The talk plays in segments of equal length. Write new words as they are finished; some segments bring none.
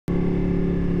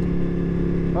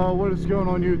What is going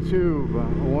on YouTube?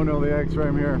 10the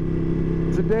X-Ram here.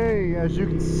 Today, as you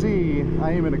can see,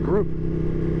 I am in a group,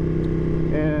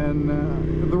 and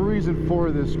the reason for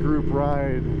this group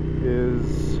ride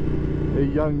is a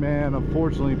young man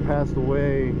unfortunately passed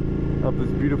away up this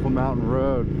beautiful mountain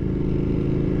road,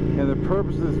 and the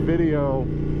purpose of this video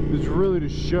is really to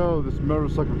show this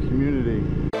motorcycle community.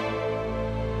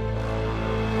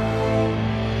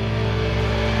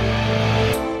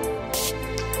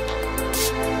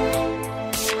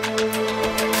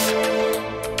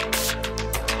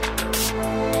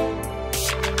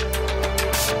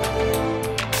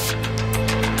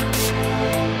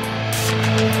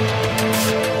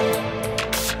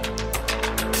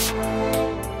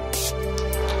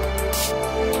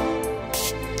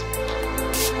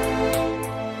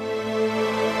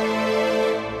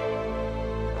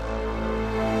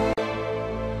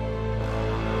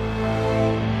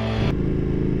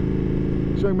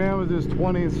 This young man was in his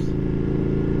 20s,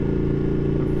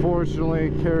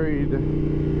 unfortunately carried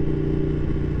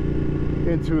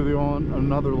into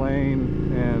another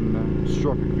lane and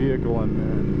struck a vehicle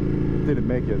and didn't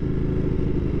make it.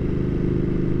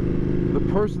 The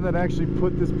person that actually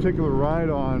put this particular ride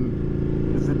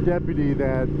on is the deputy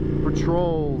that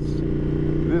patrols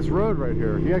this road right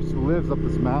here. He actually lives up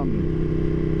this mountain.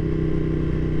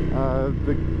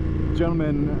 The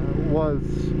gentleman was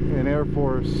an Air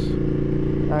Force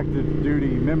active duty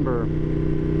member,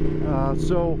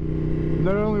 so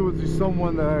not only was he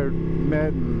someone that I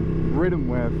met and ridden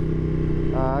with,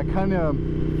 I kind of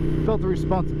felt the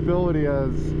responsibility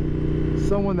as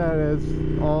someone that is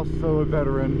also a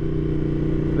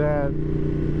veteran that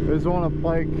is on a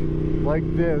bike like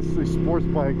this, a sports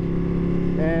bike,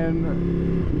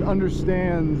 and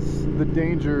understands the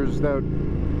dangers that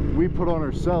we put on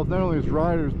ourselves, not only as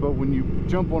riders, but when you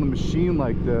jump on a machine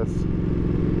like this,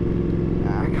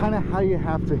 kind of how you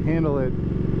have to handle it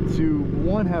to,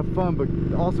 one, have fun, but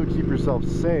also keep yourself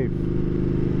safe.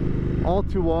 All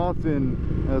too often,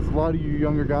 as a lot of you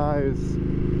younger guys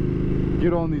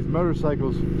get on these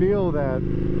motorcycles, feel that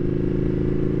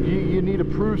you need to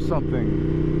prove something,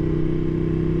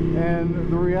 and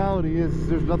the reality is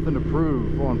there's nothing to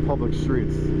prove on public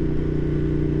streets.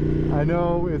 I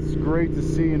know it's great to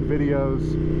see in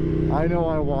videos, I know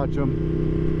I watch them,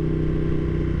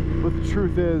 but the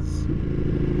truth is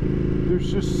there's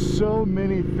just so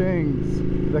many things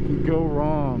that can go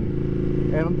wrong,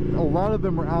 and a lot of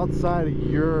them are outside of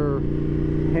your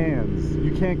hands.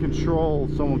 You can't control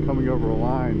someone coming over a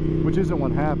line, which isn't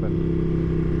what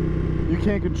happened. You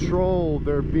can't control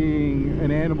there being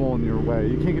an animal in your way.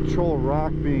 You can't control a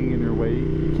rock being in your way.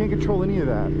 You can't control any of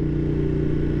that.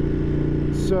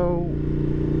 So,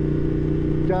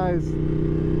 guys,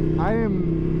 I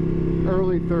am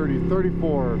early 30s,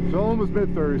 34, so almost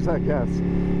mid-30s, I guess.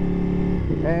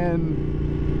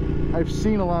 And I've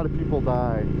seen a lot of people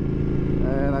die,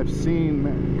 and I've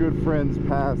seen good friends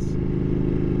pass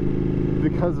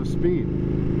because of speed,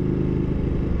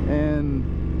 and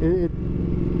it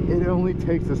only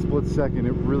takes a split second.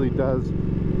 It really does.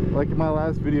 Like in my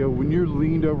last video, when you're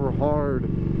leaned over hard,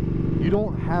 you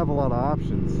don't have a lot of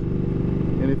options,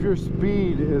 and if your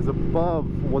speed is above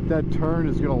what that turn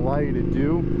is going to allow you to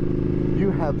do,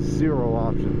 you have zero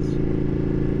options.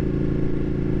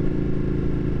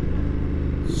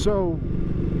 So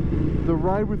the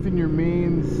ride within your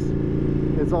means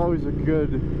is always a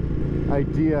good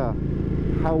idea.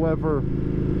 However,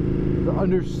 the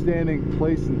understanding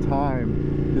place and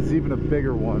time is even a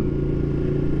bigger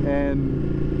one.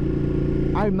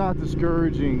 And I'm not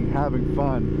discouraging having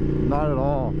fun, not at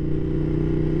all.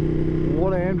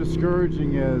 What I am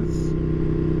discouraging is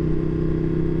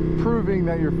proving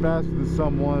that you're faster than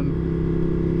someone,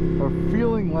 or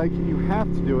feeling like you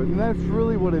have to do it. And that's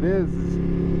really what it is.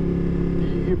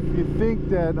 You think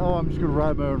that, oh, I'm just going to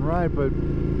ride my own ride, but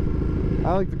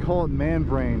I like to call it man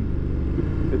brain.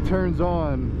 It turns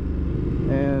on,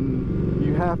 and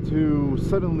you have to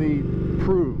suddenly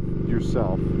prove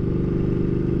yourself.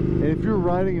 And if you're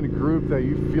riding in a group that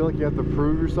you feel like you have to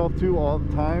prove yourself to all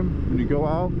the time when you go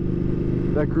out,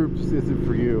 that group just isn't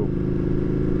for you.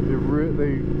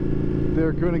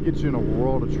 They're going to get you in a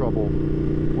world of trouble,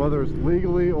 whether it's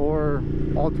legally or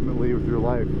ultimately with your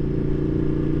life.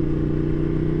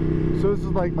 So this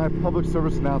is like my public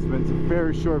service announcement. It's a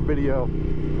very short video,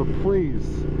 but please,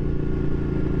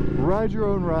 ride your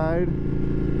own ride.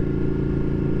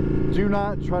 Do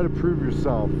not try to prove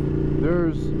yourself.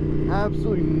 There's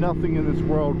absolutely nothing in this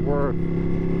world worth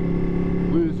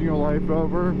losing your life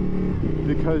over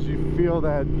because you feel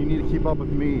that you need to keep up with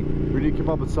me or you need to keep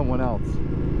up with someone else.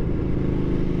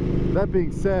 That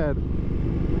being said,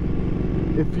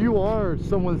 if you are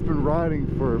someone that's been riding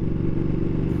for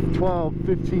 12,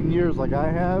 15 years like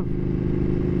I have,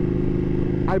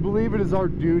 I believe it is our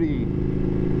duty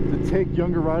to take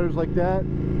younger riders like that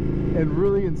and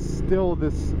really instill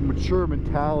this mature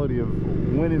mentality of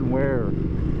when and where.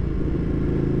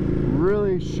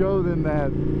 Really show them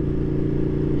that,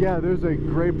 yeah, there's a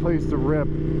great place to rip,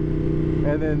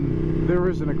 and then there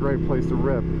isn't a great place to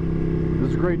rip.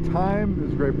 There's a great time,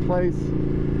 there's a great place,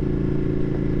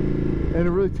 and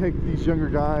to really take these younger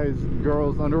guys and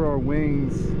girls under our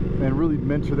wings and really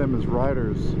mentor them as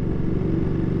riders.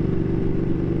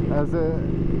 As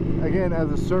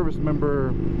a service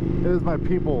member, it is my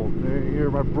people.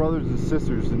 They're my brothers and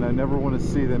sisters, and I never want to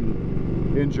see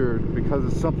them injured because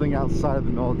of something outside of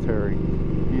the military.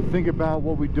 You think about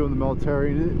what we do in the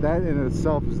military, that in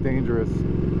itself is dangerous.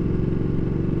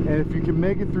 And if you can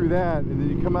make it through that, and then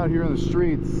you come out here on the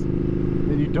streets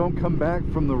and you don't come back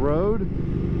from the road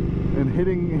and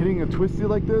hitting a twisty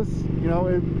like this, you know,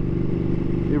 it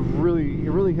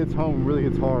really hits home, really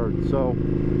hits hard. So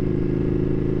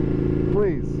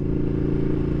please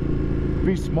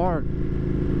be smart,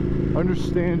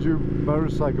 understand your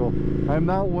motorcycle. I'm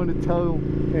not one to tell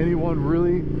anyone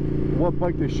really what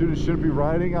bike they should and shouldn't be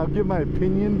riding. I'll give my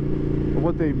opinion of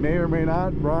what they may or may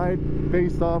not ride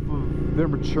based off of their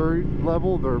maturity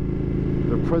level, their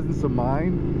presence of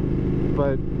mind.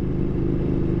 But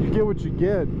you get what you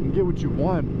get and get what you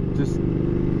want. Just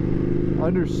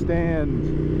understand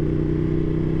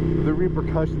the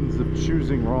repercussions of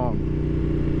choosing wrong.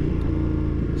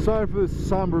 Sorry for this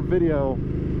somber video,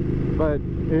 but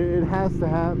it has to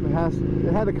happen.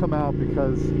 It had to come out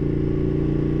because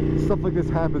stuff like this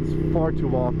happens far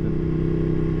too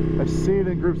often. I see it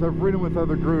in groups. I've ridden with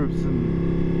other groups,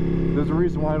 and there's a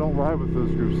reason why I don't ride with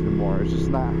those groups anymore. It's just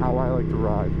not how I like to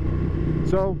ride.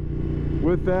 So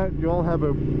with that, you all have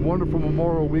a wonderful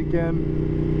Memorial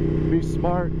weekend. Be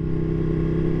smart,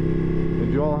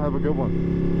 and you all have a good one.